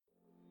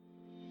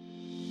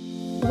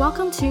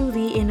Welcome to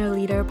the Inner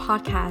Leader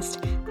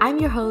podcast. I'm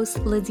your host,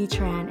 Lindsay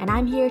Tran, and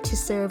I'm here to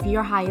serve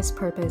your highest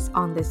purpose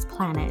on this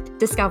planet,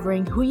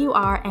 discovering who you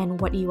are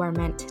and what you are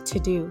meant to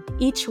do.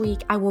 Each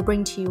week, I will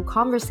bring to you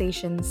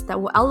conversations that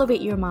will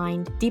elevate your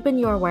mind, deepen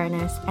your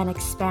awareness, and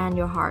expand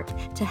your heart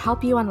to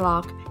help you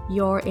unlock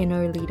your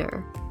inner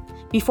leader.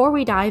 Before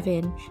we dive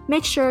in,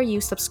 make sure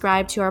you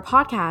subscribe to our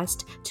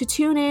podcast to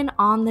tune in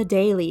on the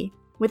daily.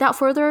 Without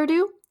further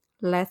ado,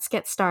 let's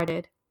get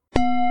started.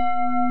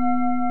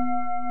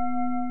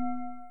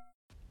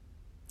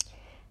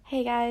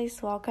 Hey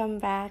guys, welcome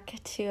back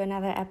to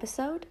another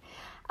episode.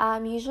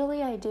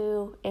 Usually I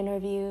do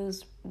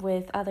interviews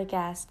with other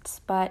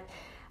guests, but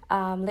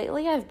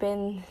lately I've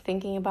been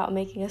thinking about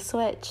making a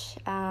switch,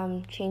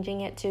 changing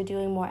it to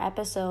doing more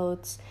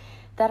episodes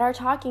that are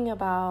talking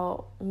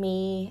about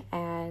me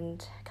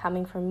and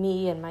coming from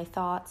me and my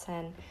thoughts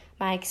and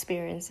my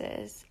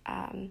experiences.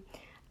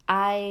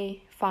 I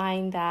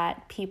find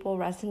that people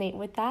resonate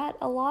with that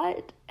a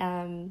lot,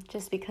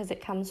 just because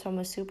it comes from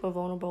a super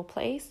vulnerable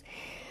place.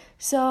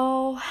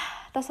 So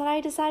that's what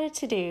I decided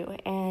to do.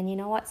 And you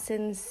know what,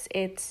 since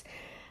it's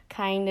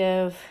kind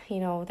of,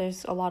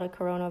 there's a lot of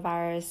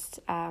coronavirus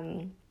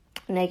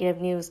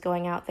negative news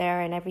going out there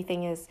and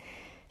everything is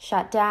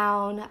shut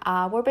down,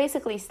 we're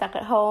basically stuck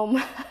at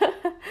home.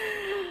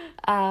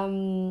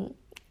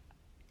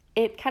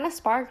 It kind of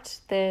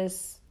sparked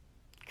this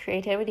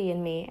creativity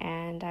in me,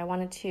 and I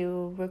wanted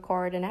to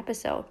record an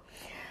episode.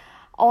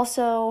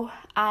 Also,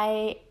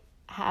 I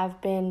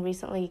have been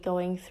recently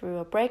going through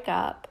a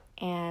breakup,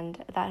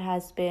 and that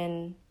has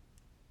been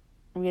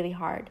really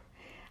hard.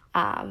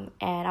 And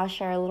I'll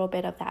share a little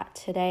bit of that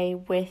today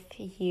with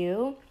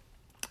you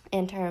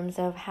in terms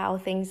of how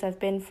things have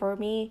been for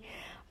me.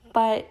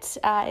 But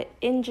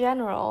in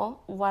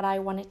general, what I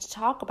wanted to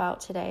talk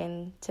about today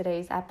in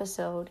today's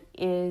episode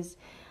is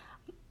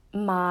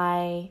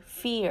my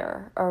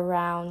fear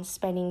around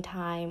spending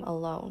time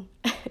alone.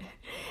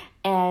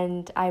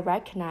 And I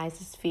recognize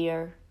this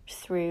fear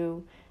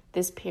through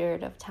this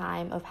period of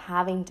time of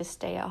having to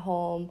stay at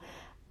home,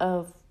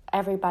 of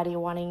everybody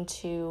wanting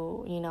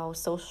to,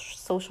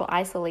 social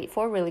isolate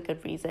for a really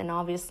good reason,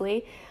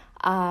 obviously.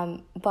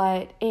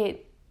 But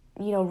it,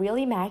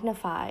 really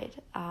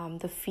magnified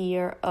the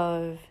fear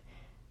of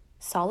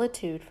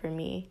solitude for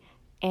me.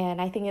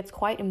 And I think it's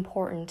quite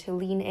important to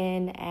lean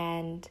in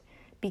and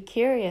be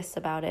curious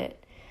about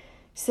it.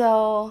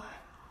 So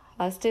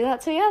let's do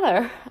that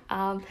together.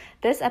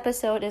 This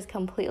episode is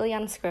completely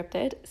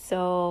unscripted,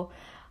 so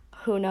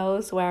who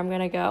knows where I'm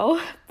going to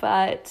go.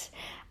 But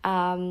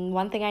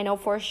one thing I know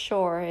for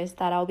sure is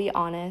that I'll be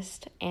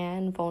honest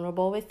and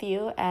vulnerable with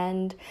you,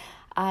 and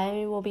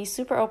I will be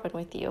super open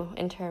with you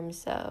in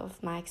terms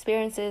of my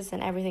experiences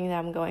and everything that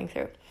I'm going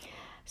through.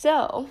 So,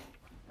 all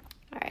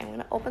right, I'm going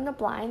to open the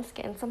blinds,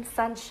 get in some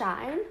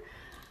sunshine.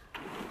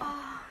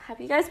 Have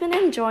you guys been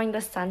enjoying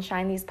the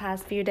sunshine these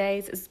past few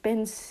days? It's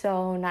been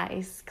so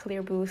nice.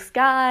 Clear blue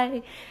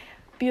sky,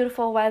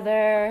 beautiful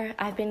weather.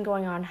 I've been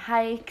going on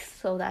hikes,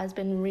 so that has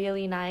been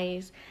really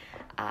nice.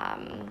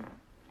 All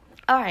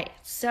right,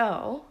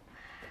 so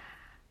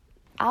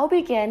I'll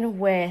begin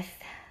with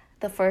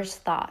the first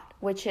thought,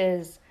 which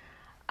is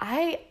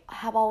I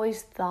have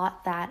always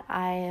thought that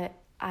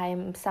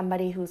I'm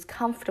somebody who's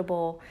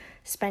comfortable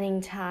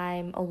spending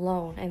time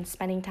alone and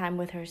spending time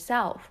with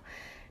herself,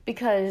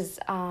 because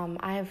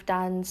I have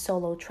done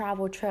solo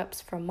travel trips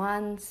for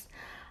months.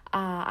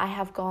 I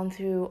have gone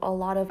through a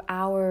lot of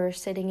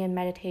hours sitting in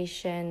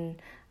meditation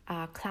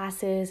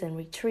classes and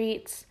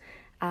retreats.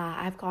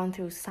 I've gone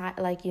through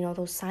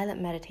those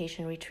silent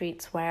meditation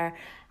retreats where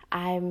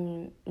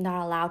I'm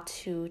not allowed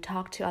to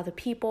talk to other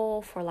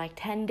people for like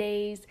 10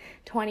 days,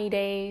 20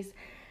 days.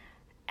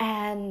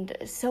 And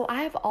so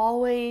I've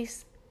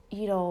always,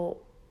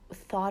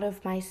 thought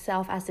of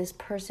myself as this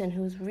person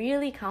who's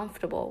really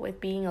comfortable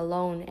with being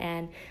alone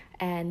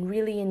and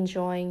really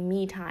enjoying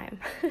me time.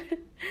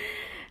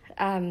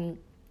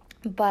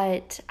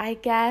 But I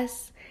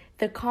guess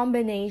the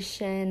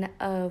combination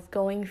of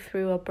going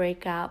through a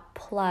breakup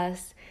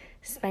plus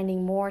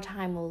spending more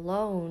time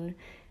alone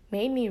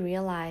made me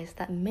realize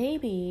that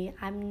maybe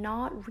I'm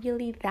not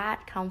really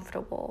that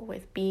comfortable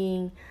with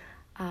being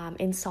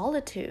in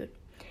solitude.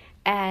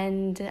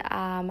 And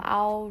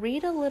I'll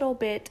read a little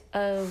bit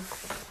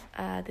of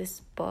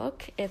this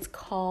book. It's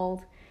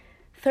called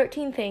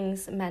 13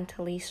 Things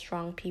Mentally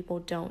Strong People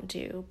Don't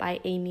Do by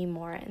Amy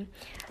Morin.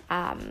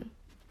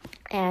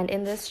 And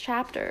in this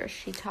chapter,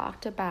 she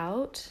talked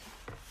about,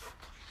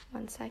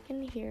 one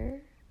second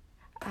here.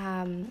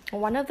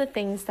 One of the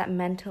things that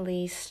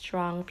mentally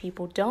strong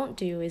people don't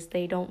do is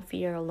they don't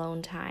fear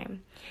alone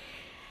time.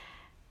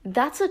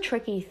 That's a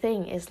tricky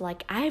thing, is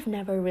like I've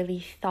never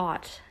really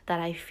thought that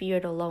I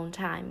feared alone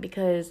time,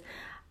 because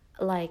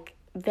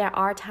there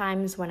are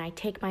times when I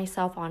take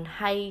myself on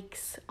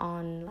hikes,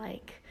 on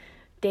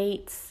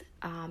dates,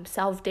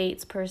 self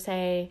dates per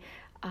se,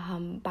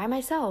 by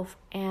myself,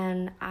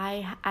 and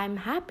I'm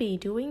happy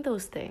doing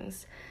those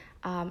things.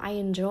 I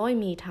enjoy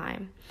me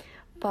time.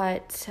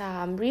 But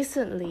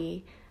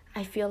recently,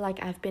 I feel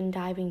like I've been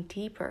diving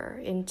deeper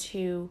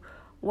into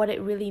what it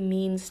really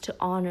means to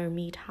honor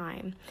me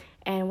time,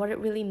 and what it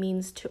really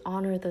means to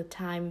honor the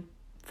time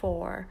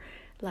for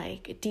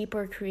like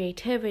deeper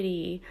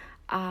creativity,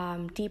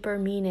 deeper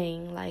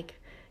meaning, like,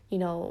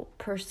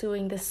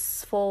 pursuing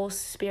this full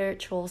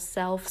spiritual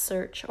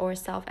self-search or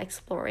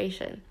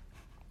self-exploration.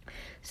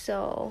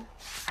 So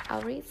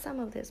I'll read some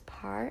of this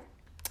part.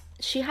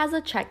 She has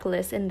a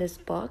checklist in this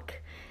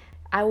book.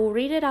 I will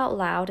read it out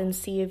loud and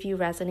see if you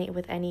resonate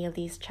with any of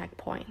these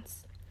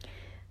checkpoints.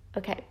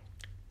 Okay,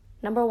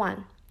 number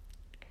 1.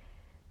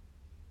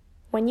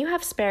 When you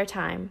have spare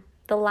time,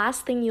 the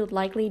last thing you'd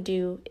likely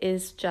do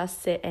is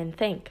just sit and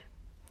think.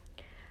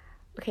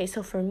 Okay,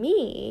 so for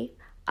me,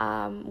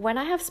 when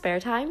I have spare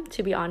time,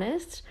 to be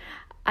honest,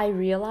 I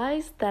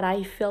realize that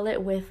I fill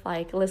it with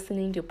like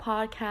listening to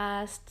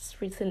podcasts,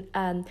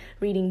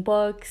 reading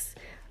books,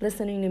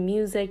 listening to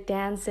music,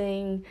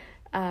 dancing,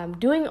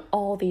 doing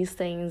all these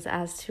things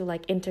as to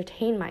like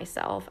entertain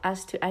myself,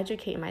 as to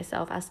educate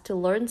myself, as to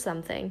learn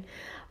something.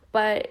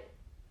 But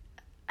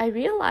I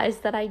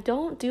realized that I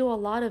don't do a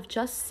lot of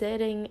just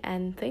sitting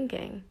and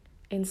thinking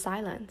in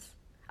silence,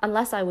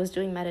 unless I was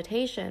doing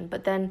meditation,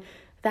 but then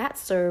that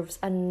serves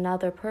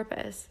another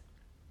purpose.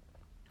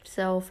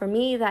 So for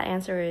me, that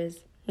answer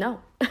is no.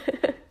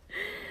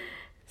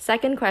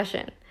 Second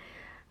question.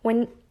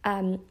 When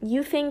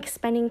you think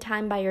spending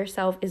time by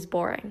yourself is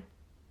boring,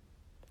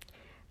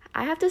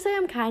 I have to say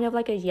I'm kind of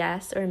like a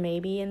yes or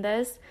maybe in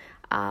this.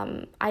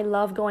 I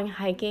love going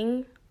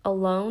hiking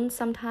alone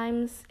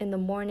sometimes in the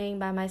morning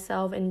by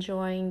myself,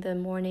 enjoying the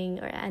morning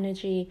or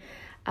energy,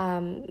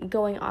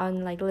 going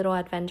on like little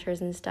adventures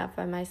and stuff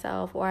by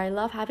myself, or I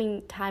love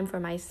having time for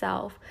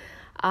myself.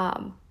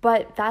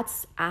 But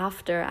that's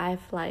after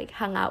I've like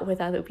hung out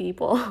with other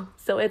people.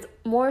 So it's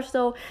more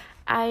so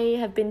I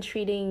have been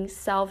treating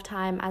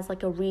self-time as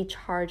like a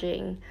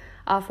recharging,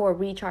 for a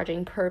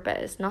recharging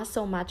purpose, not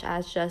so much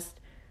as just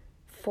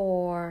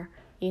for,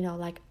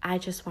 like I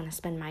just want to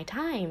spend my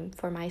time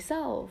for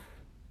myself,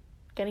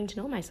 getting to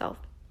know myself.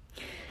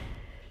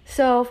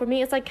 So for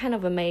me, it's like kind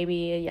of a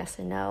maybe, a yes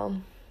and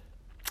no.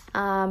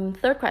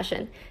 Third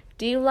question.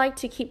 Do you like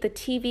to keep the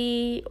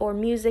TV or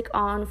music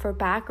on for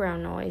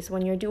background noise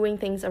when you're doing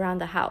things around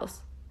the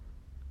house?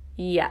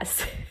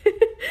 Yes.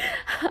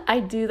 I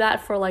do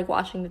that for like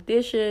washing the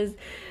dishes.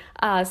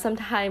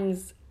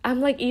 Sometimes I'm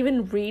like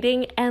even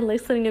reading and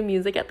listening to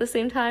music at the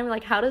same time.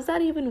 Like, how does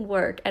that even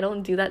work? I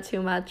don't do that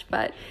too much,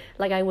 but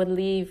like I would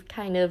leave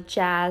kind of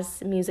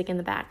jazz music in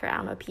the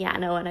background or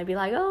piano, and I'd be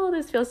like, oh,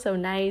 this feels so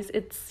nice.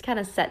 It's kind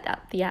of set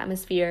up the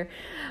atmosphere.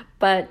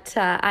 But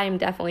I am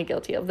definitely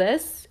guilty of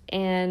this.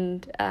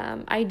 And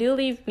I do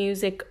leave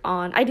music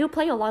on. I do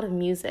play a lot of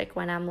music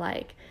when I'm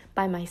like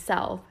by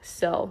myself.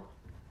 So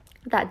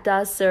that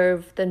does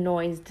serve the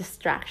noise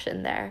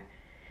distraction there.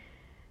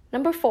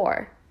 Number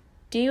 4.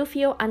 Do you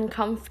feel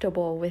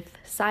uncomfortable with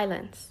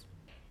silence?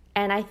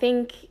 And I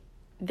think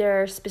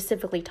they're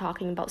specifically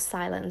talking about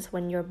silence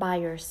when you're by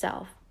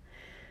yourself.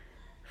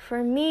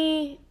 For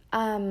me,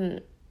 I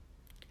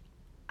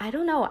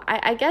don't know.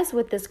 I guess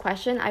with this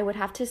question, I would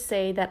have to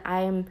say that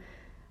I'm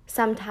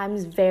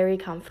sometimes very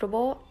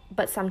comfortable,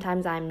 but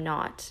sometimes I'm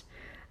not.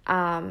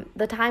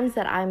 The times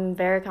that I'm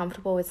very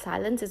comfortable with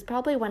silence is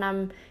probably when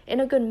I'm in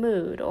a good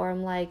mood, or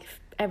I'm like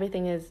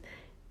everything is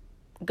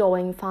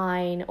going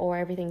fine, or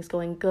everything's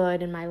going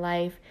good in my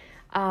life.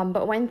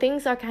 But when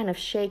things are kind of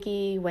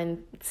shaky,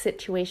 when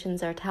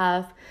situations are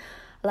tough,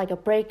 like a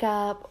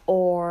breakup,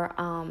 or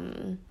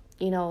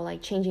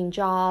like changing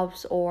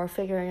jobs, or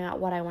figuring out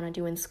what I want to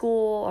do in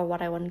school, or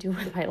what I want to do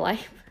with my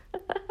life.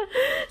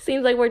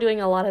 Seems like we're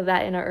doing a lot of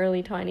that in our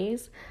early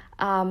 20s.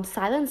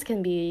 Silence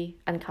can be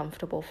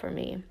uncomfortable for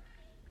me.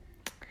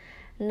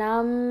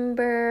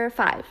 Number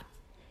 5.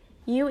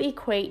 You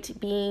equate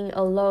being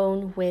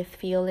alone with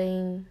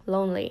feeling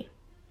lonely.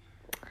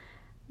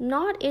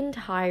 Not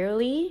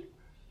entirely,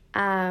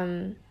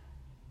 but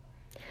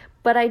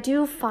I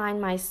do find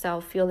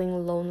myself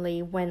feeling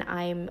lonely when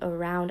I'm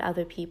around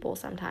other people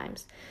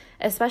sometimes,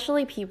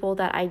 especially people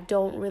that I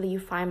don't really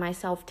find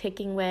myself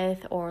ticking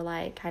with or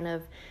like kind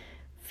of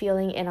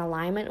feeling in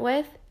alignment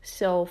with.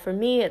 So for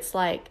me, it's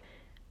like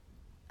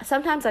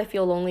sometimes I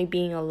feel lonely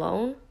being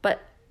alone,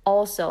 but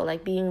also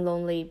like being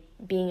lonely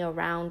being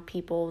around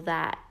people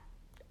that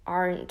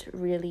aren't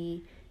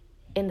really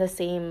in the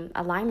same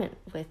alignment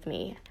with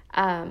me.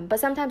 But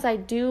sometimes I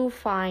do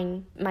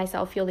find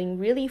myself feeling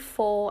really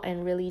full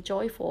and really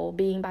joyful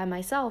being by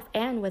myself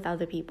and with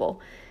other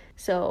people.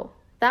 So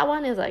that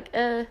one is like,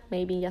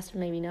 maybe yes or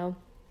maybe no.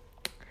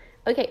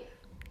 Okay,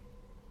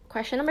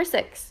 question number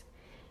 6.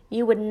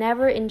 You would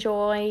never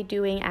enjoy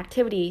doing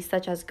activities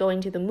such as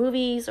going to the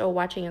movies or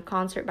watching a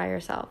concert by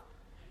yourself.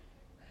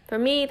 For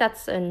me,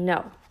 that's a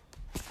no.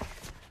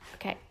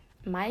 Okay,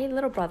 my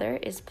little brother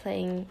is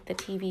playing the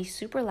TV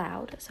super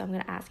loud, so I'm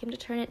going to ask him to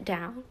turn it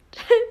down.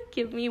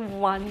 Give me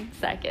 1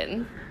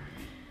 second.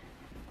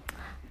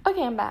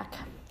 Okay, I'm back.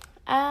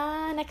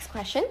 Next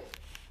question.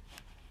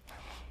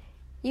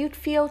 You'd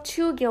feel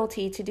too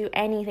guilty to do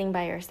anything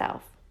by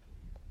yourself.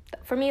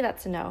 For me,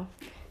 that's a no.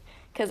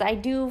 Because I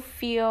do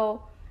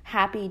feel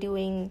happy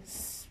doing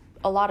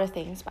a lot of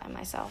things by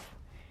myself.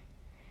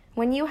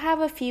 When you have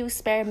a few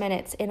spare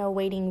minutes in a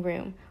waiting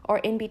room or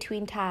in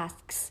between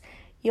tasks,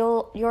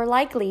 you're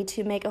likely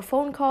to make a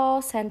phone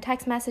call, send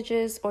text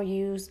messages, or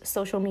use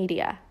social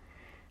media.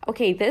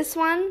 Okay, this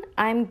one,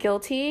 I'm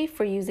guilty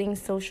for using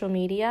social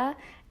media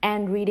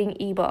and reading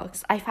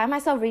ebooks. I find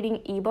myself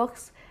reading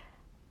ebooks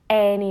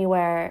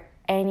anywhere,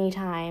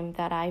 anytime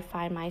that I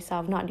find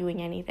myself not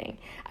doing anything.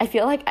 I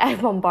feel like I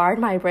bombard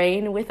my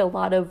brain with a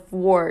lot of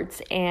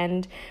words,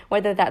 and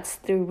whether that's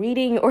through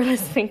reading or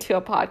listening to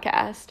a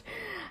podcast.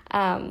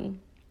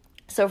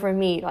 So for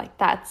me, like,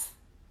 that's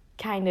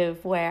kind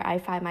of where I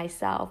find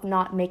myself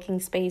not making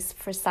space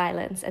for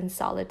silence and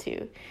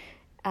solitude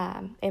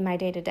in my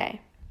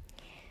day-to-day.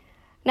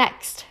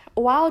 Next,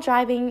 while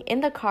driving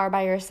in the car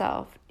by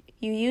yourself,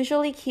 you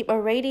usually keep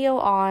a radio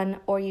on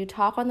or you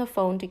talk on the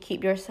phone to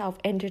keep yourself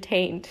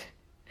entertained.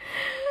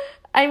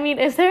 I mean,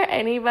 is there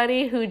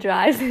anybody who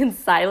drives in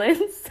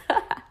silence?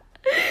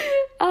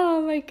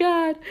 Oh my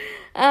God.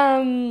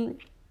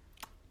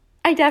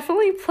 I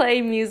definitely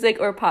play music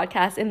or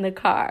podcasts in the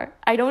car.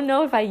 I don't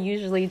know if I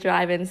usually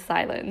drive in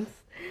silence.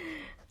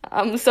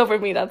 So for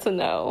me, that's a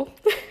no.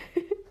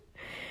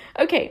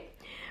 Okay.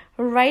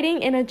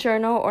 Writing in a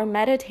journal or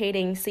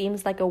meditating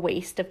seems like a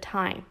waste of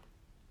time.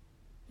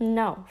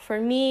 No,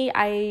 for me,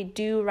 I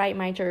do write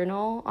my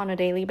journal on a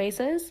daily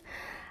basis,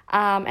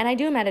 and I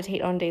do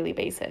meditate on a daily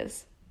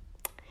basis.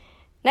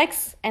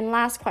 Next and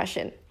last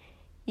question.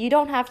 You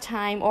don't have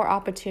time or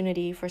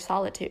opportunity for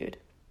solitude.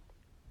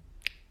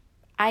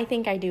 I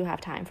think I do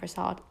have time for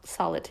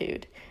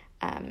solitude.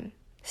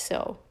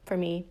 So for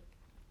me,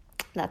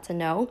 that's a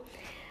no.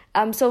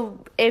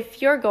 So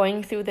if you're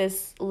going through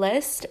this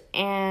list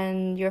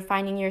and you're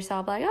finding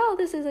yourself like, oh,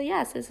 this is a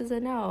yes, this is a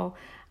no,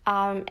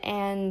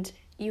 and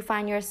you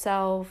find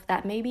yourself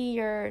that maybe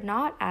you're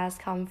not as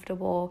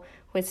comfortable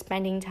with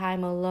spending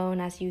time alone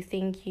as you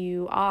think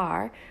you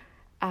are,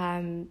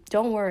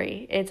 don't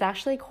worry. It's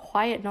actually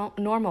quite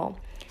normal.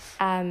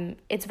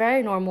 It's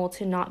very normal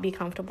to not be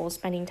comfortable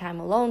spending time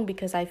alone,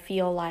 because I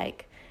feel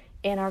like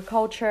in our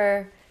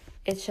culture,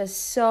 it's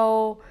just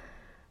so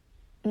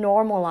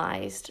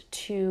normalized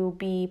to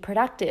be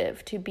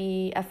productive, to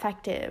be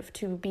effective,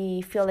 to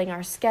be filling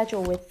our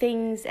schedule with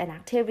things and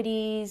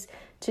activities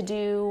to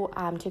do,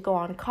 to go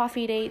on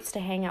coffee dates, to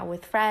hang out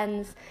with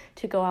friends,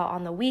 to go out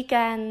on the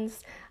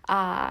weekends.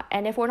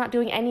 And if we're not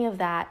doing any of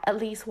that, at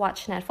least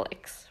watch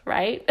Netflix,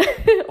 right?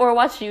 Or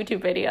watch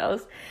YouTube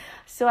videos.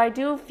 So I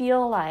do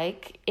feel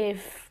like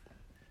if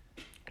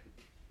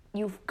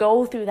you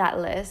go through that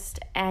list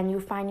and you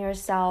find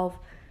yourself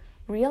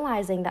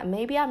realizing that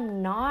maybe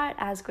I'm not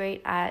as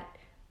great at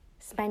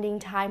spending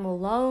time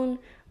alone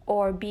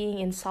or being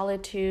in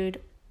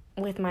solitude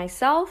with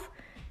myself,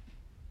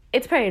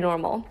 it's pretty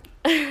normal.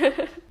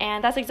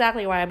 And that's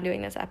exactly why I'm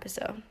doing this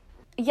episode.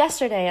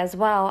 Yesterday as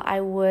well, I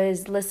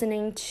was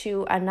listening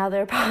to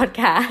another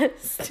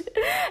podcast,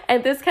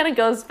 and this kind of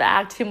goes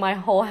back to my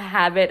whole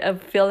habit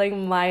of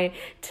filling my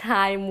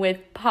time with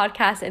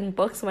podcasts and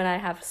books when I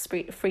have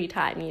free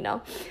time, you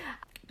know.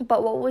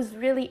 But what was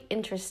really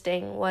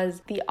interesting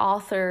was the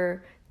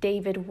author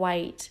David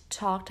White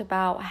talked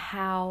about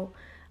how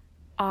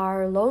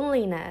our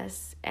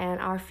loneliness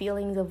and our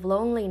feelings of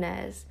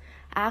loneliness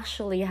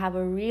actually have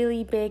a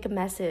really big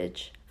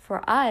message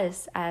for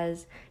us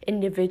as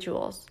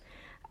individuals.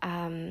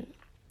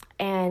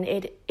 And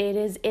it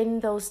is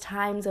in those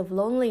times of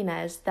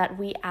loneliness that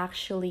we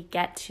actually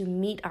get to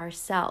meet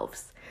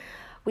ourselves.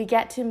 We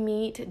get to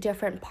meet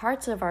different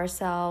parts of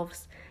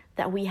ourselves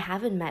that we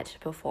haven't met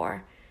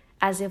before,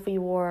 as if we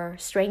were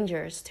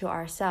strangers to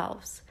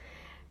ourselves.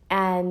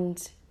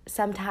 And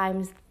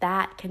sometimes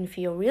that can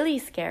feel really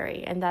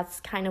scary, and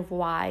that's kind of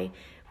why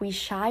we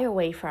shy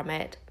away from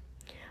it.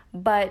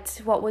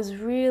 But what was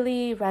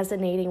really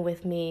resonating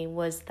with me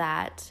was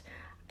that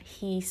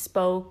he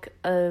spoke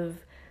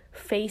of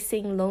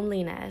facing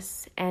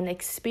loneliness and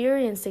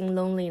experiencing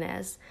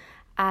loneliness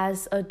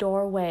as a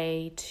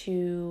doorway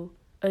to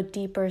a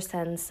deeper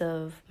sense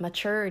of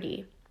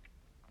maturity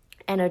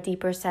and a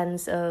deeper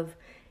sense of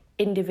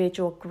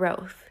individual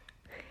growth.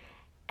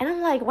 And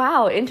I'm like,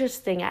 wow,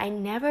 interesting. I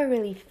never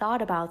really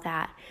thought about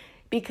that,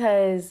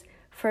 because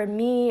for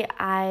me,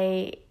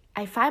 I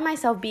find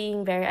myself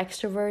being very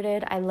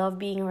extroverted. I love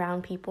being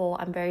around people.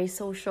 I'm very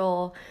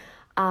social.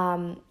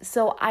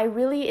 So I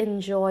really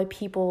enjoy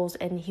people's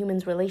and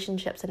humans'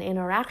 relationships and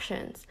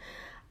interactions.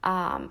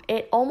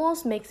 It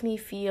almost makes me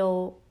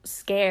feel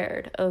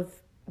scared of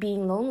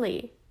being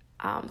lonely.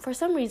 For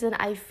some reason,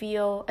 I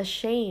feel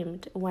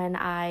ashamed when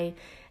I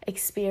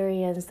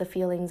experience the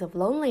feelings of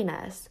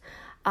loneliness.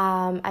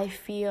 I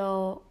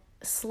feel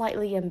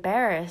slightly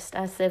embarrassed,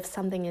 as if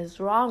something is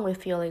wrong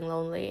with feeling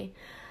lonely.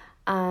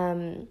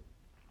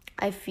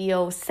 I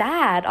feel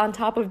sad on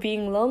top of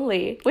being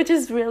lonely, which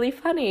is really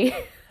funny.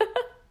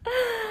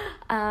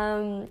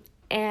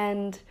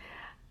 And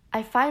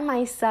I find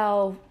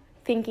myself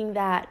thinking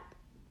that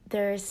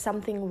there's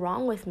something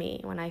wrong with me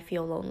when I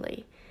feel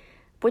lonely,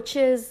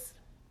 it's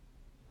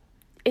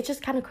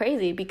just kind of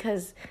crazy,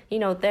 because, you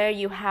know, there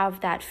you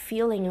have that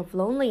feeling of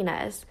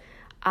loneliness,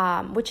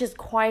 which is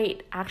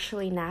quite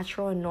actually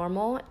natural and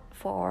normal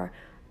for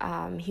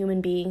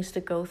human beings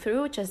to go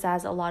through, just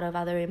as a lot of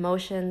other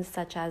emotions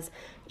such as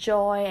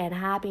joy and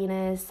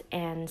happiness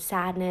and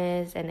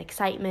sadness and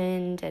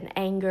excitement and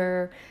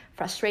anger,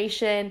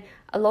 frustration.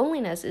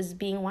 Loneliness is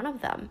being one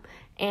of them.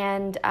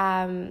 And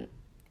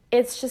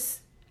it's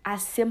just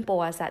as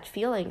simple as that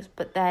feelings.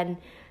 But then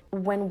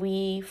when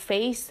we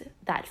face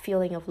that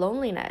feeling of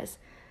loneliness,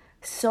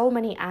 so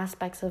many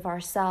aspects of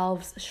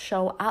ourselves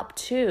show up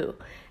too.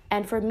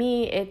 And for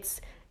me,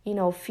 it's,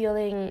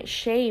 feeling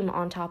shame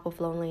on top of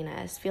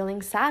loneliness,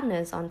 feeling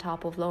sadness on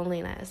top of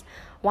loneliness,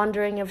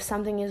 wondering if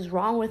something is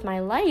wrong with my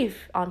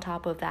life on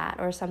top of that,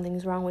 or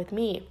something's wrong with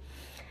me.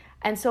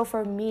 And so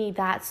for me,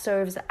 that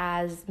serves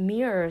as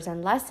mirrors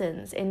and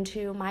lessons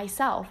into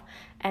myself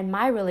and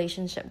my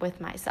relationship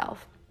with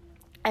myself.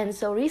 And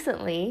so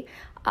recently,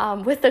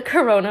 with the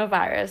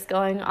coronavirus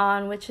going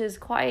on, which is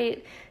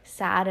quite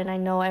sad, and I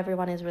know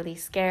everyone is really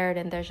scared,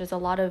 and there's just a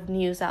lot of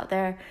news out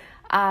there.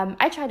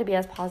 I try to be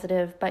as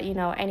positive, but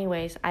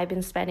anyways, I've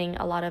been spending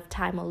a lot of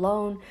time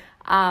alone.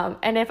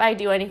 And if I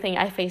do anything,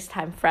 I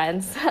FaceTime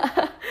friends.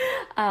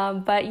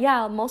 But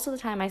yeah, most of the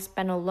time I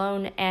spend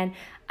alone, and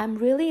I'm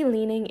really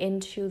leaning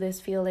into this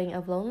feeling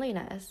of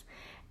loneliness,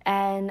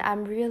 and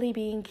I'm really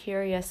being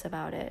curious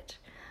about it.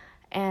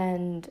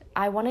 And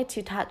I wanted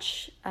to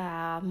touch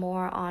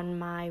more on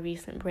my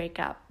recent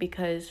breakup,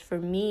 because for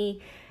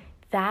me,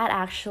 that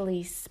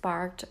actually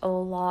sparked a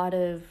lot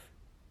of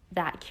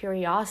that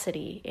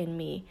curiosity in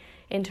me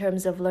in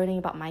terms of learning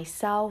about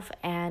myself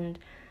and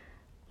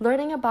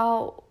learning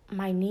about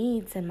my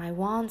needs and my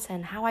wants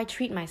and how I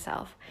treat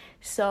myself.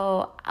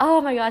 So, oh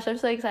my gosh, I'm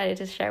so excited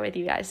to share with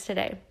you guys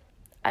today.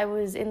 I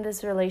was in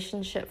this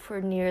relationship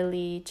for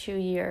nearly 2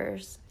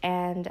 years,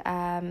 and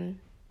I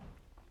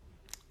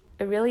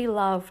really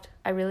loved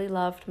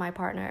my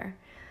partner.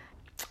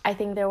 I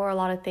think there were a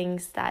lot of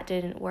things that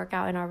didn't work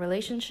out in our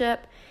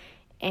relationship,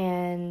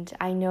 and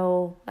I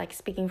know, like,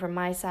 speaking from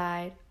my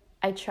side,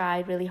 I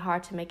tried really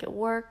hard to make it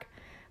work,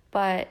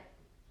 but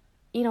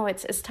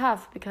it's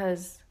tough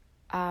because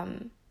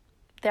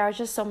there are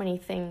just so many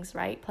things,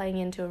 right, playing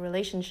into a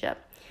relationship.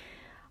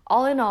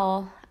 All in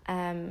all,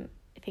 I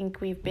think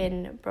we've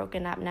been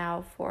broken up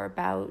now for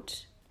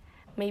about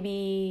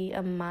maybe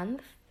a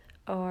month,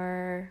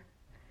 or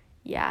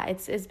yeah,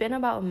 it's been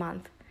about a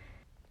month.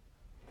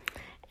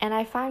 And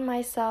I find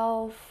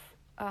myself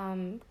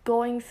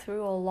going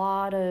through a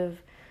lot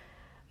of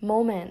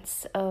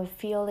moments of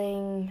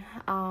feeling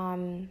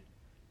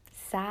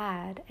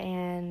sad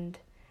and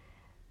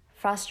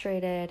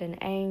frustrated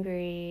and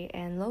angry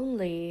and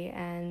lonely,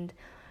 and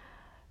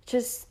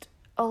just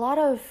a lot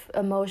of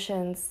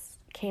emotions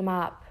came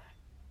up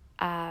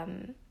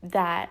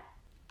that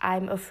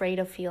I'm afraid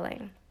of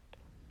feeling.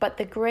 But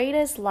the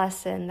greatest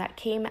lesson that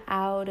came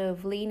out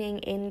of leaning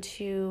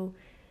into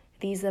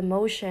these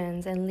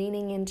emotions and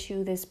leaning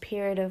into this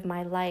period of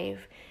my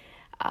life,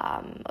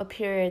 a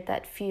period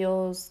that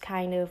feels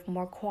kind of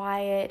more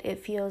quiet, it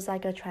feels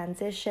like a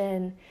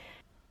transition,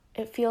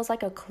 it feels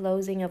like a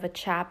closing of a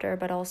chapter,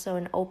 but also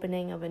an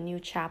opening of a new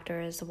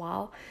chapter as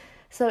well.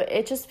 So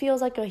it just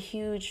feels like a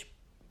huge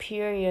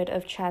period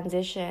of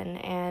transition,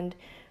 and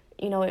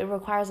it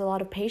requires a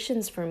lot of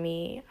patience for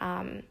me.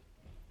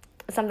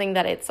 Something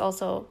that it's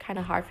also kind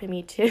of hard for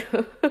me to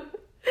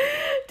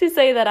to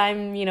say that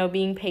I'm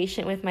being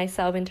patient with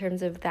myself in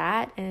terms of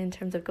that, and in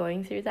terms of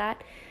going through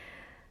that.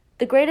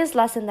 The greatest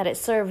lesson that it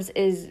serves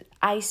is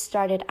I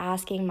started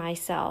asking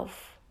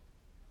myself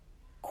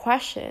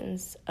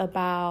questions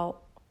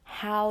about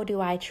how do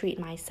I treat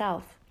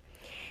myself.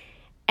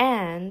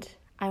 And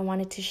I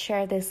wanted to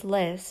share this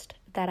list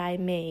that I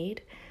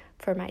made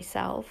for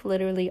myself,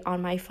 literally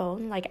on my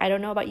phone. Like, I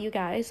don't know about you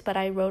guys, but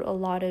I wrote a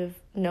lot of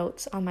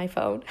notes on my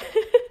phone.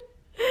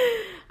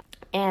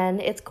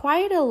 And it's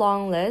quite a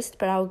long list,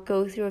 but I'll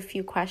go through a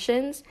few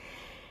questions.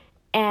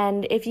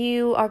 And if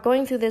you are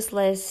going through this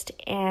list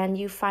and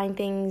you find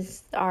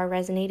things are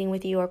resonating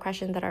with you, or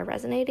questions that are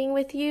resonating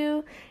with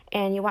you,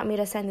 and you want me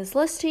to send this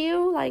list to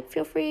you,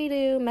 feel free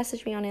to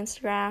message me on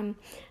Instagram.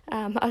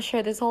 I'll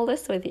share this whole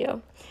list with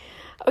you.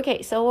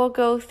 Okay, so we'll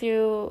go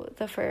through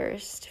the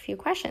first few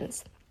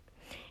questions.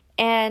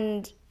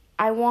 And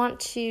I want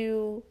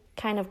to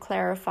kind of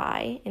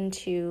clarify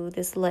into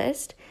this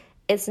list.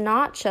 It's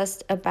not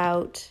just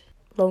about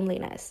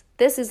loneliness.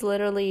 This is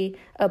literally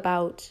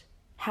about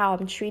how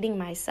I'm treating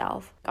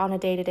myself on a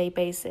day-to-day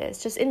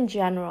basis, just in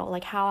general,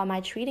 how am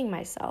I treating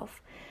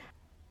myself?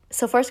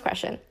 So first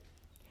question,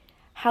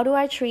 how do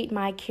I treat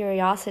my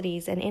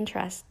curiosities and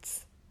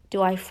interests?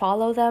 Do I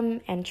follow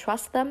them and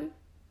trust them?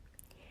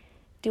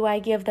 Do I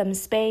give them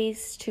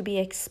space to be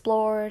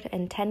explored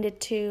and tended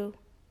to?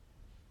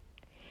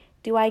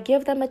 Do I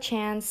give them a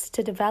chance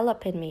to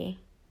develop in me?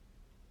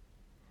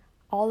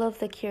 All of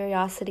the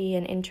curiosity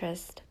and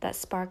interest that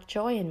spark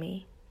joy in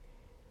me,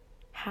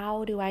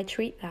 how do I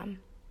treat them?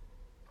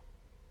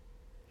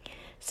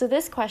 So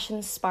this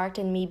question sparked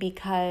in me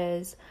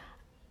because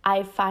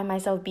I find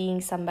myself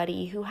being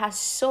somebody who has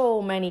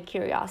so many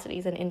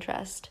curiosities and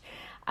interests.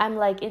 I'm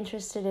like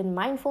interested in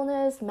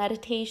mindfulness,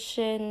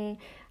 meditation,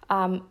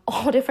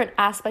 all different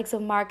aspects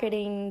of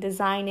marketing,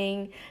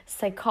 designing,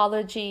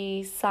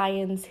 psychology,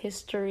 science,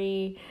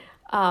 history,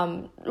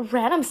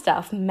 random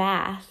stuff,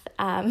 math,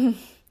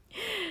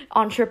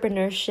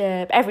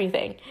 entrepreneurship,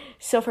 everything.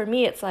 So for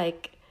me, it's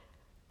like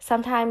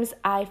sometimes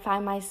I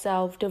find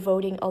myself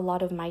devoting a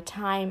lot of my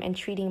time and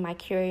treating my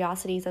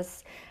curiosities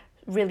as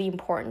really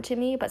important to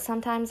me, but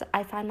sometimes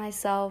I find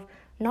myself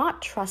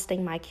not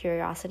trusting my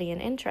curiosity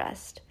and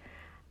interest.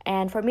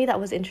 And for me, that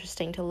was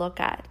interesting to look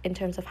at in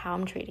terms of how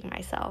I'm treating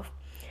myself.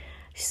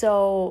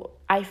 So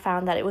I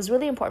found that it was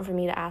really important for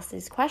me to ask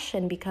this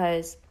question,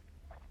 because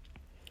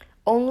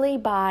only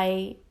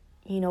by,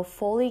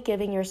 fully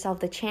giving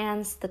yourself the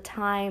chance, the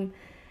time,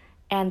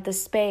 and the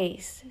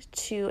space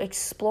to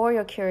explore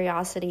your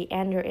curiosity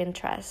and your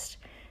interest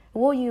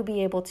will you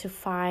be able to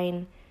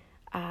find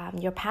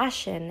your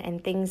passion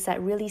and things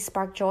that really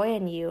spark joy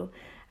in you,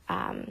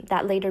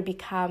 that later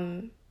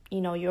become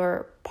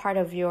your part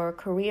of your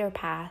career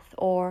path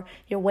or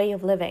your way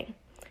of living.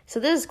 So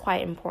this is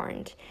quite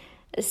important.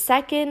 The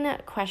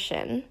second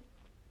question: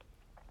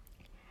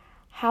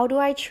 how do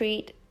I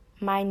treat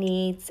my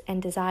needs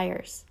and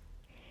desires?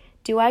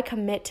 Do I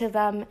commit to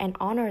them and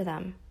honor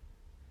them?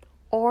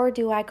 Or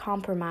do I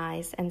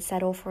compromise and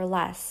settle for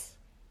less?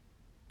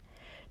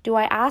 Do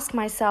I ask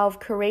myself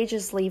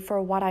courageously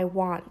for what I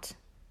want?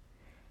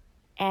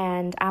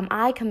 And am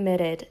I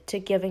committed to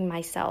giving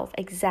myself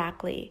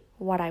exactly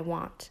what I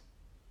want?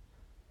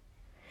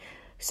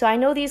 So I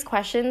know these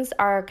questions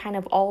are kind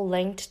of all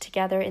linked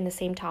together in the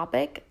same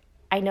topic.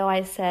 I know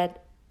I said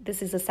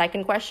this is the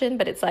second question,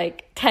 but it's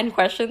like 10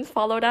 questions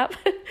followed up.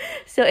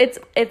 So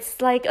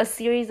it's like a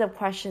series of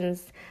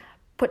questions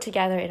put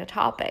together in a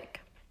topic.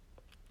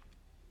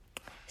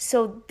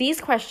 So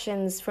these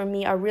questions for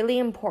me are really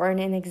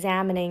important in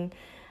examining: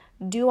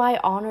 do I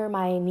honor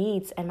my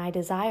needs and my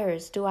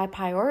desires? Do I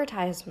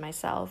prioritize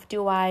myself?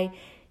 Do I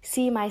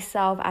see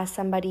myself as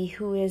somebody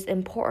who is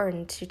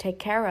important to take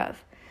care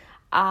of?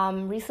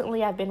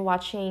 Recently, I've been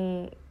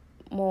watching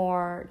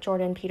more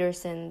Jordan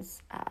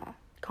Peterson's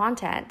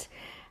content,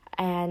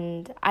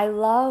 and I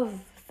love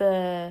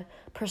the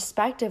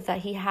perspective that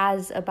he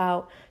has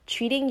about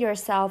treating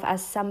yourself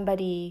as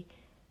somebody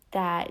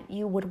that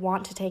you would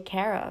want to take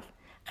care of.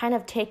 Kind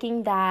of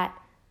taking that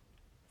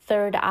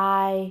third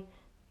eye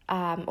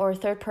or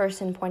third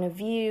person point of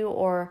view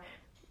or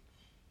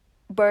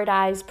bird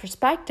eye's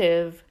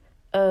perspective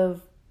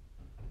of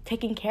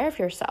taking care of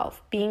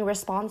yourself, being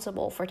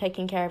responsible for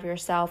taking care of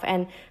yourself,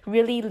 and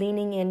really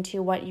leaning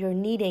into what you're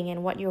needing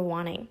and what you're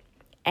wanting,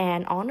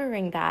 and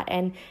honoring that,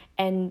 and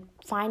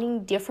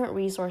finding different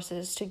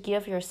resources to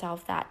give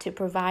yourself that, to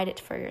provide it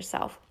for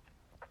yourself,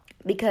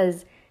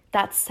 because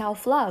that's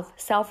self-love.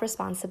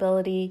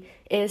 Self-responsibility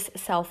is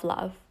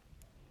self-love.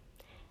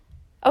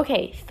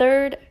 Okay,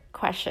 third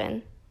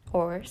question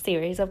or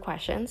series of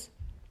questions: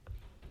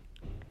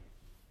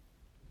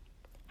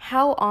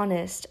 how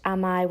honest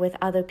am I with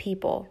other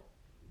people?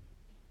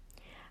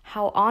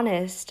 How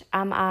honest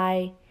am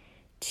I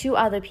to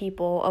other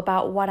people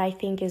about what I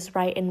think is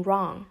right and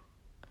wrong?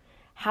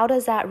 How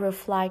does that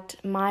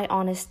reflect my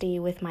honesty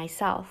with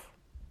myself?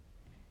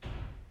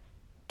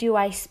 Do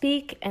I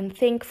speak and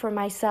think for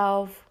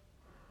myself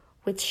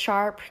with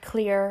sharp,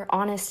 clear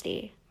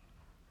honesty?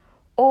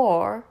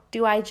 Or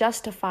do I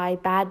justify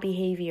bad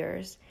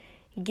behaviors,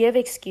 give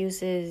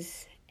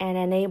excuses, and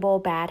enable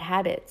bad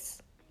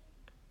habits?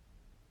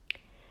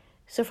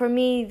 So for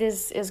me,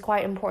 this is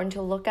quite important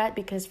to look at,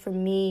 because for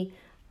me,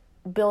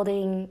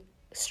 building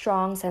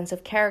strong sense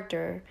of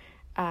character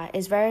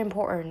is very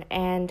important.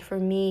 And for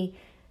me,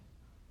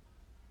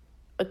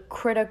 a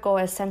critical,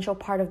 essential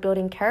part of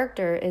building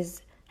character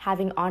is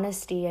having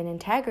honesty and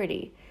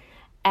integrity.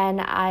 And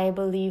I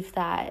believe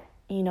that,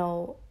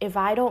 if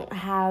I don't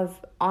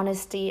have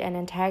honesty and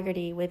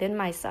integrity within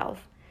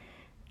myself,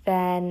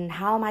 then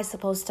how am I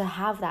supposed to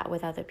have that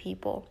with other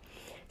people?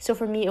 So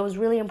for me, it was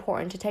really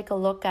important to take a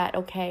look at,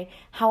 okay,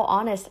 how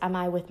honest am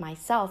I with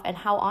myself and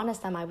how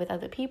honest am I with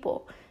other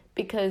people?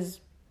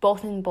 Because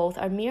both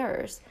are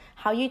mirrors.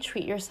 How you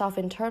treat yourself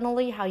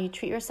internally, how you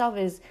treat yourself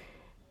is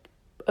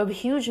a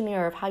huge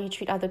mirror of how you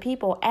treat other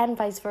people, and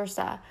vice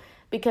versa.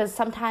 Because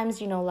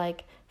sometimes,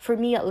 like for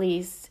me at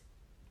least,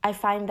 I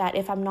find that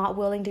if I'm not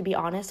willing to be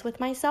honest with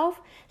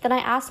myself, then I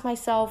ask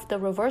myself the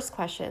reverse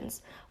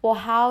questions. Well,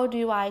 how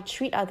do I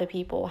treat other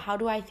people? How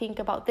do I think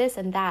about this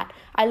and that?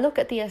 I look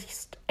at the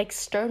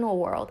external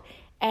world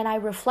and I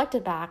reflect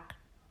it back.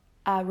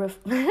 I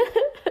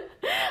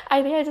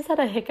think I just had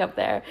a hiccup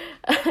there.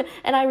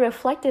 And I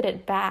reflected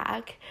it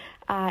back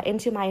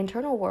into my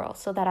internal world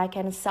so that I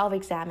can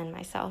self-examine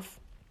myself.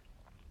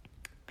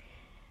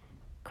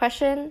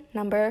 Question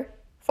number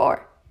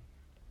 4.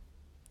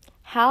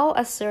 How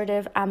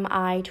assertive am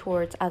I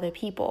towards other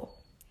people?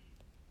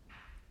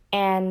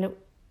 And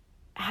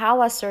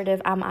how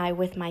assertive am I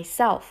with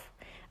myself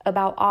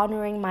about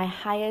honoring my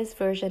highest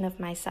version of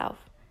myself?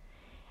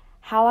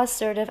 How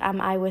assertive am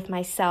I with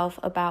myself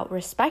about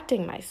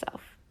respecting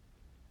myself?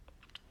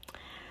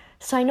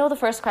 So I know the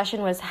first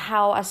question was,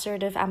 how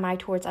assertive am I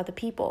towards other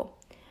people?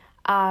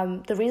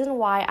 The reason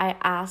why I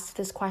asked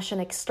this question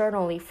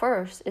externally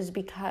first is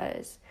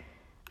because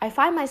I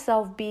find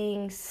myself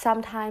being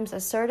sometimes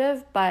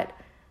assertive, but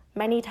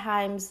many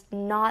times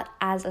not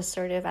as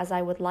assertive as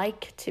I would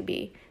like to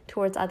be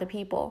towards other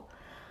people.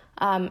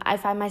 I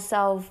find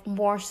myself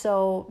more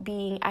so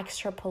being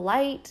extra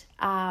polite,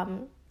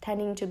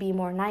 tending to be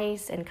more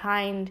nice and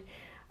kind,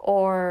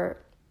 or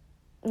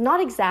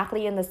not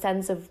exactly in the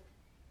sense of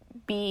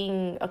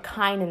being a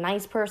kind and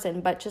nice person,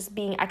 but just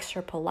being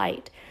extra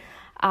polite.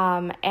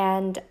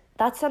 And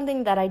that's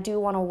something that I do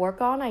want to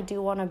work on. I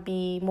do want to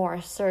be more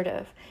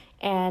assertive.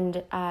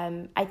 And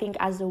I think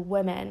as a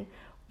woman,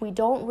 we're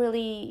not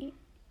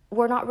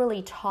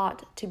really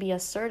taught to be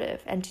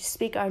assertive and to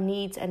speak our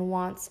needs and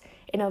wants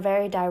in a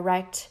very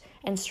direct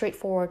and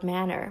straightforward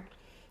manner.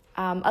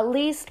 At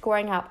least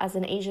growing up as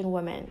an Asian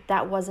woman,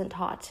 that wasn't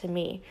taught to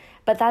me.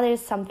 But that is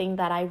something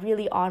that I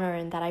really honor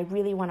and that I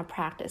really want to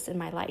practice in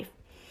my life.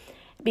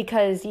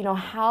 Because,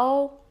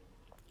 how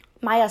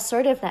my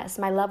assertiveness,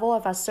 my level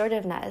of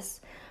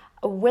assertiveness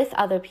with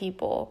other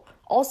people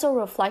also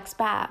reflects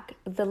back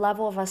the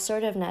level of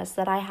assertiveness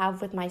that I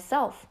have with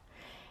myself.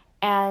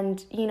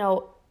 And,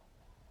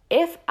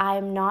 if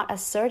I'm not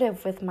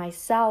assertive with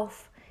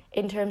myself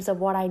in terms of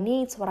what I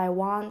need, what I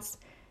want,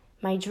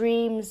 my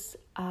dreams,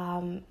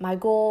 my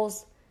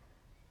goals,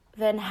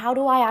 then how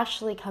do I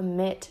actually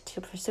commit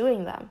to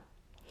pursuing them?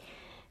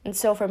 And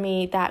so for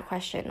me, that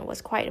question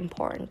was quite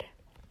important.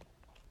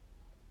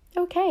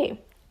 Okay,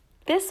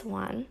 this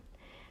one,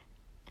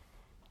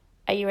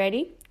 are you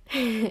ready?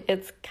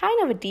 It's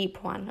kind of a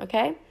deep one,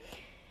 okay?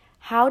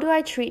 How do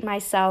I treat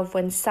myself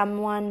when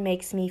someone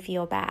makes me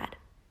feel bad?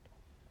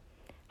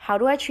 How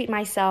do I treat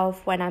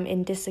myself when I'm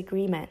in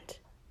disagreement?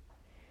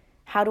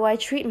 How do I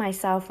treat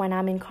myself when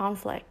I'm in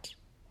conflict?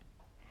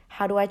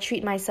 How do I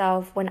treat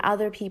myself when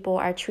other people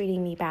are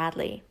treating me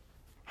badly?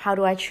 How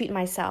do I treat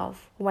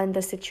myself when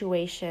the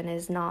situation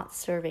is not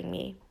serving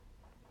me?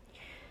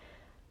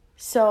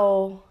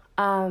 So,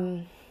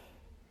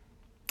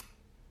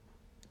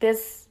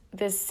 this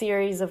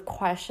series of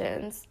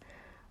questions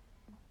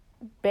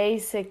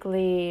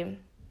basically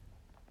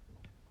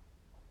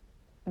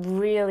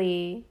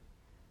really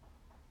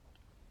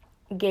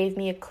gave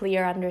me a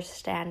clear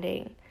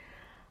understanding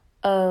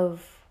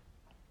of,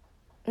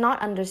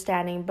 not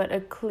understanding, but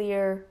a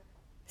clear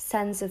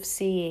sense of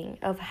seeing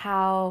of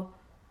how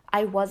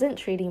I wasn't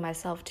treating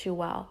myself too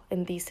well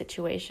in these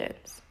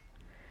situations.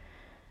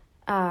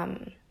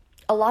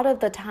 A lot of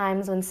the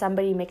times when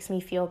somebody makes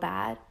me feel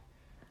bad,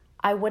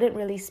 I wouldn't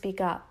really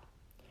speak up.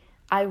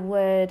 I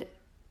would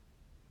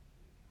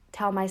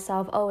tell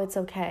myself, oh, it's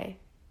okay.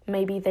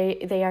 Maybe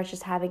they are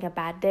just having a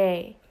bad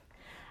day.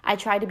 I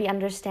try to be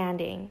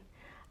understanding.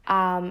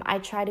 I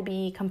try to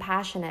be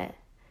compassionate.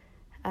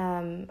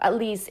 At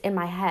least in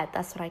my head,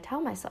 that's what I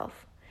tell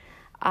myself.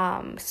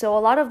 So a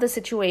lot of the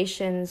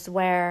situations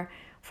where,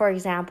 for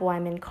example,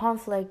 I'm in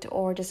conflict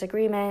or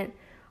disagreement,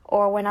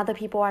 or when other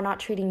people are not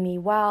treating me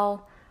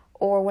well,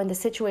 or when the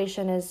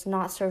situation is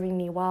not serving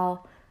me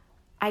well,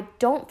 I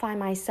don't find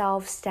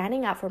myself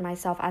standing up for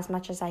myself as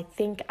much as I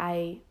think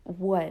I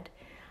would.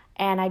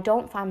 And I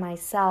don't find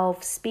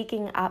myself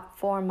speaking up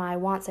for my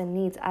wants and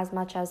needs as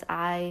much as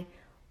I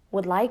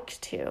would like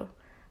to.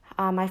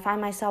 I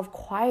find myself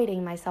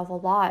quieting myself a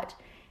lot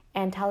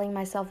and telling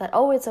myself that,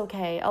 oh, it's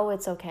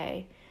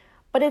okay.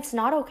 But it's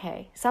not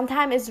okay.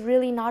 Sometimes it's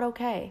really not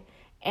okay.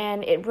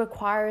 And it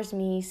requires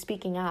me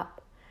speaking up.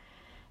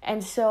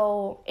 And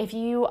so if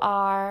you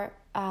are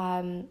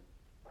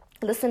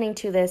listening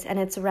to this and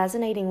it's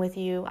resonating with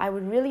you, I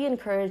would really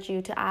encourage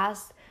you to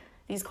ask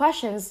these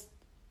questions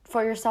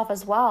for yourself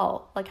as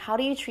well. Like, how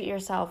do you treat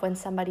yourself when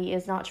somebody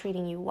is not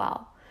treating you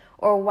well?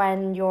 Or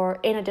when you're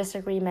in a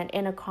disagreement,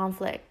 in a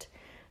conflict?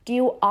 Do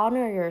you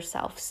honor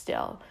yourself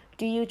still?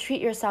 Do you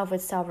treat yourself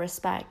with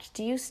self-respect?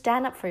 Do you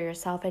stand up for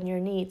yourself and your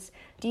needs?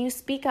 Do you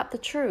speak up the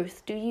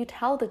truth? Do you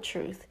tell the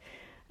truth?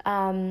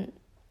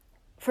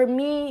 For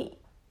me,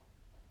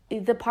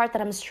 the part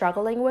that I'm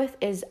struggling with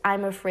is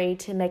I'm afraid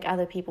to make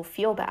other people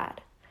feel bad.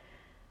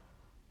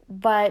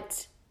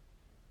 But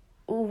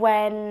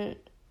when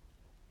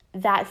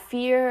that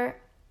fear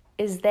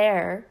is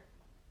there,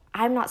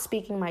 I'm not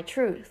speaking my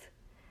truth.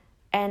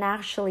 And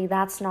actually,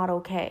 that's not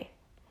okay.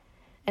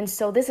 And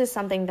so this is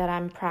something that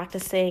I'm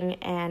practicing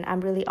and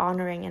I'm really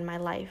honoring in my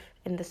life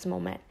in this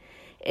moment,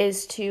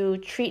 is to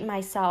treat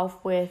myself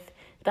with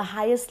the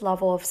highest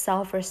level of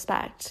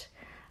self-respect,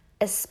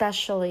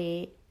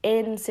 especially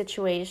in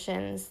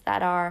situations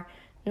that are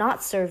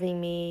not serving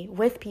me,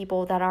 with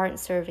people that aren't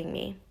serving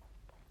me.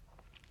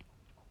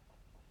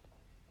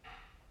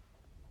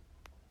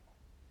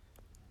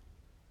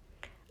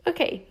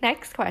 Okay,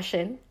 next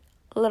question,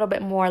 a little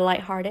bit more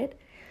lighthearted.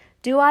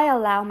 Do I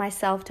allow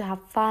myself to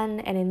have fun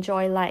and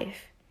enjoy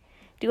life?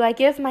 Do I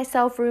give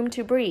myself room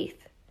to breathe?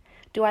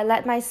 Do I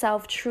let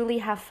myself truly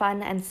have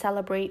fun and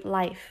celebrate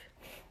life?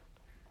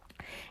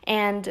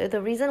 And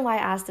the reason why I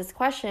asked this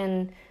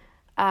question,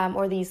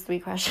 or these three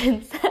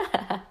questions,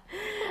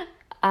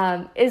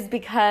 is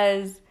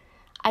because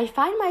I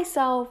find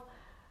myself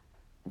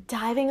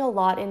diving a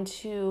lot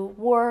into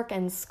work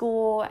and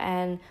school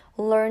and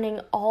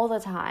learning all the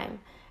time.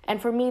 And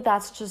for me,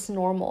 that's just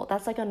normal.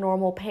 That's like a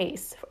normal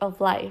pace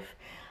of life.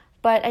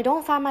 But I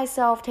don't find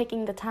myself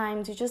taking the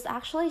time to just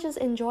actually just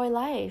enjoy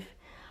life.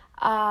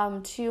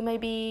 To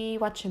maybe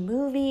watch a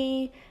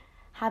movie,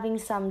 having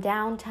some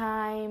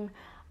downtime,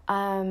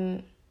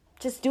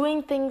 just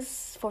doing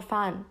things for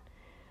fun.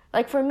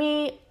 Like for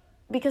me,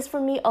 because for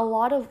me, a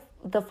lot of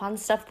the fun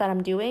stuff that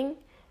I'm doing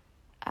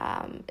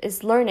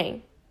is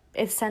learning.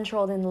 It's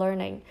central in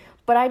learning.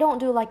 But I don't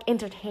do like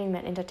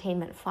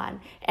entertainment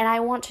fun. And I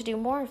want to do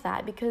more of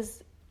that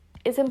because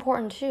it's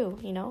important too,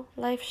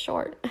 life's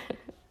short.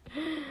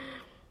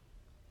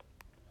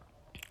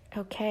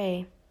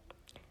 Okay.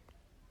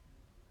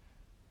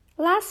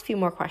 Last few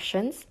more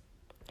questions.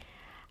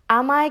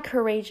 Am I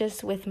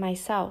courageous with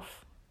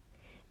myself?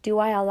 Do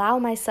I allow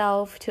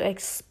myself to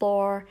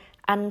explore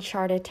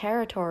uncharted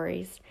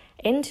territories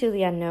into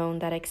the unknown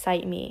that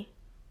excite me?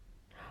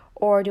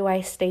 Or do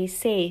I stay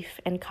safe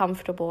and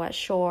comfortable at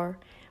shore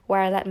where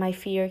I let my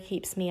fear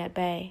keeps me at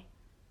bay?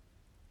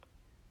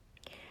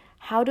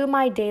 How do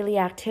my daily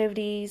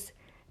activities,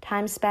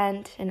 time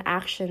spent, and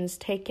actions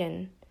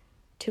taken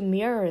to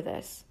mirror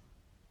this?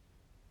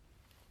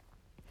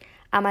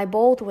 Am I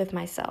bold with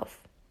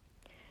myself?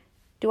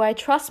 Do I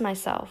trust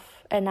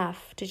myself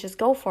enough to just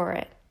go for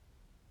it?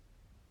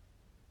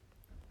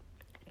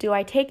 Do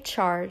I take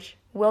charge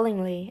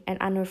willingly and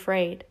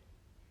unafraid?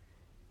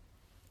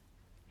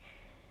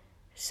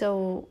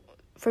 So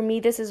for me,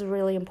 this is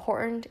really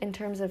important in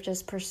terms of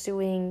just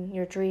pursuing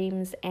your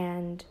dreams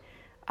and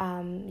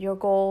your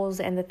goals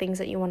and the things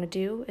that you want to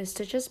do, is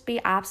to just be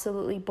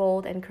absolutely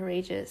bold and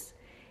courageous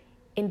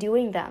in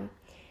doing them.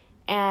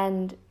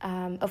 And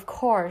of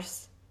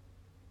course,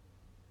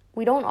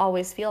 we don't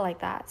always feel like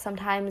that.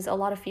 Sometimes a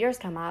lot of fears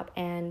come up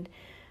and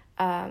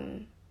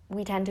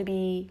we tend to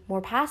be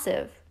more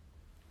passive.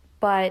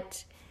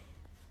 But,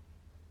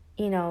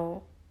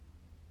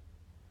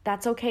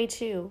 that's okay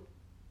too.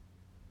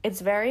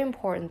 It's very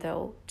important,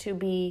 though, to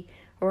be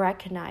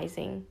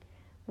recognizing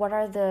what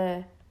are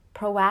the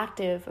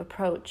proactive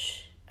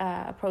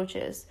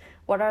approaches,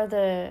 what are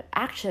the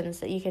actions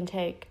that you can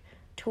take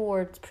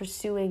towards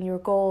pursuing your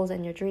goals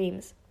and your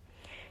dreams.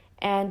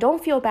 And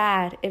don't feel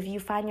bad if you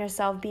find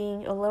yourself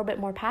being a little bit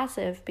more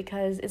passive,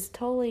 because it's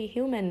totally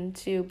human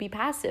to be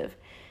passive.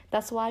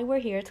 That's why we're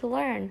here to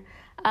learn.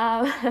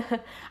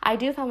 I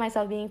do find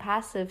myself being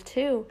passive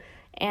too,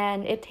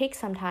 and it takes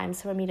some time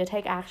for me to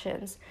take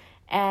actions.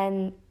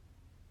 And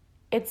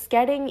it's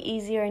getting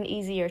easier and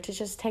easier to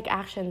just take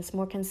actions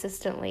more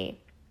consistently.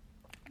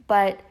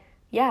 But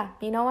yeah,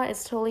 you know what?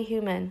 It's totally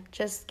human.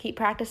 Just keep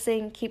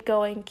practicing, keep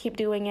going, keep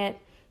doing it,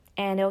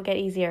 and it'll get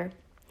easier.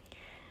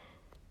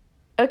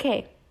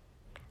 Okay,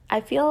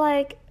 I feel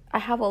like I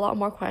have a lot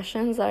more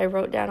questions that I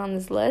wrote down on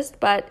this list,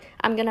 but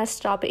I'm going to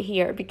stop it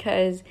here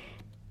because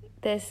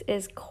this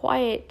is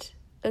quite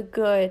a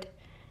good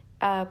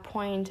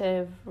point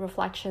of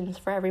reflections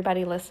for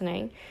everybody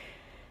listening.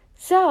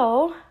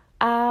 So,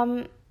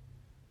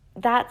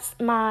 that's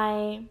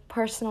my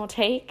personal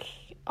take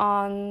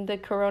on the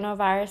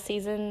coronavirus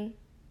season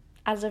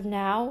as of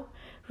now,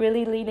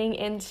 really leading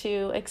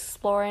into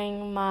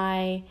exploring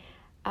my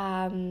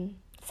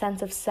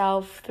sense of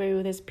self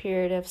through this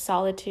period of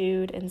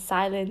solitude and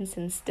silence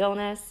and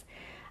stillness,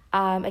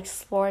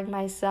 exploring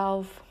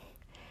myself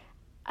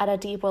at a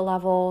deeper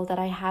level that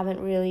I haven't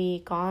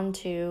really gone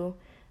to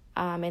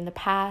in the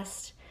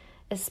past,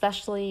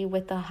 especially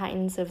with the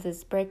heights of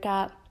this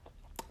breakup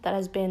that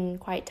has been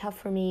quite tough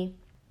for me.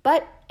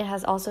 But it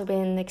has also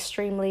been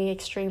extremely,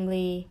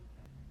 extremely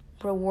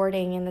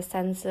rewarding in the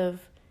sense of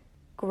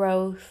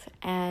growth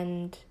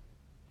and,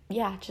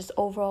 just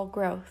overall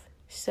growth.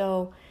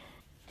 So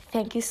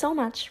thank you so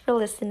much for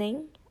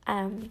listening.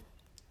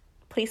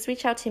 Please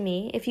reach out to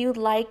me. If you'd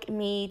like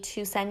me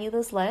to send you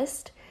this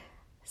list,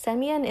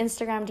 send me an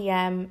Instagram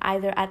DM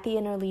either at The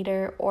Inner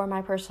Leader or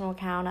my personal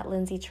account at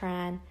Lindsay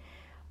Tran.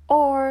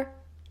 Or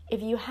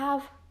if you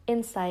have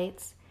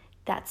insights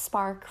that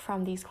spark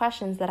from these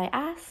questions that I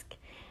ask,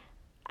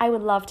 I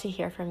would love to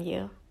hear from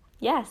you.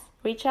 Yes,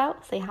 reach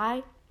out, say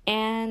hi,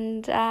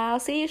 and I'll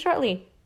see you shortly.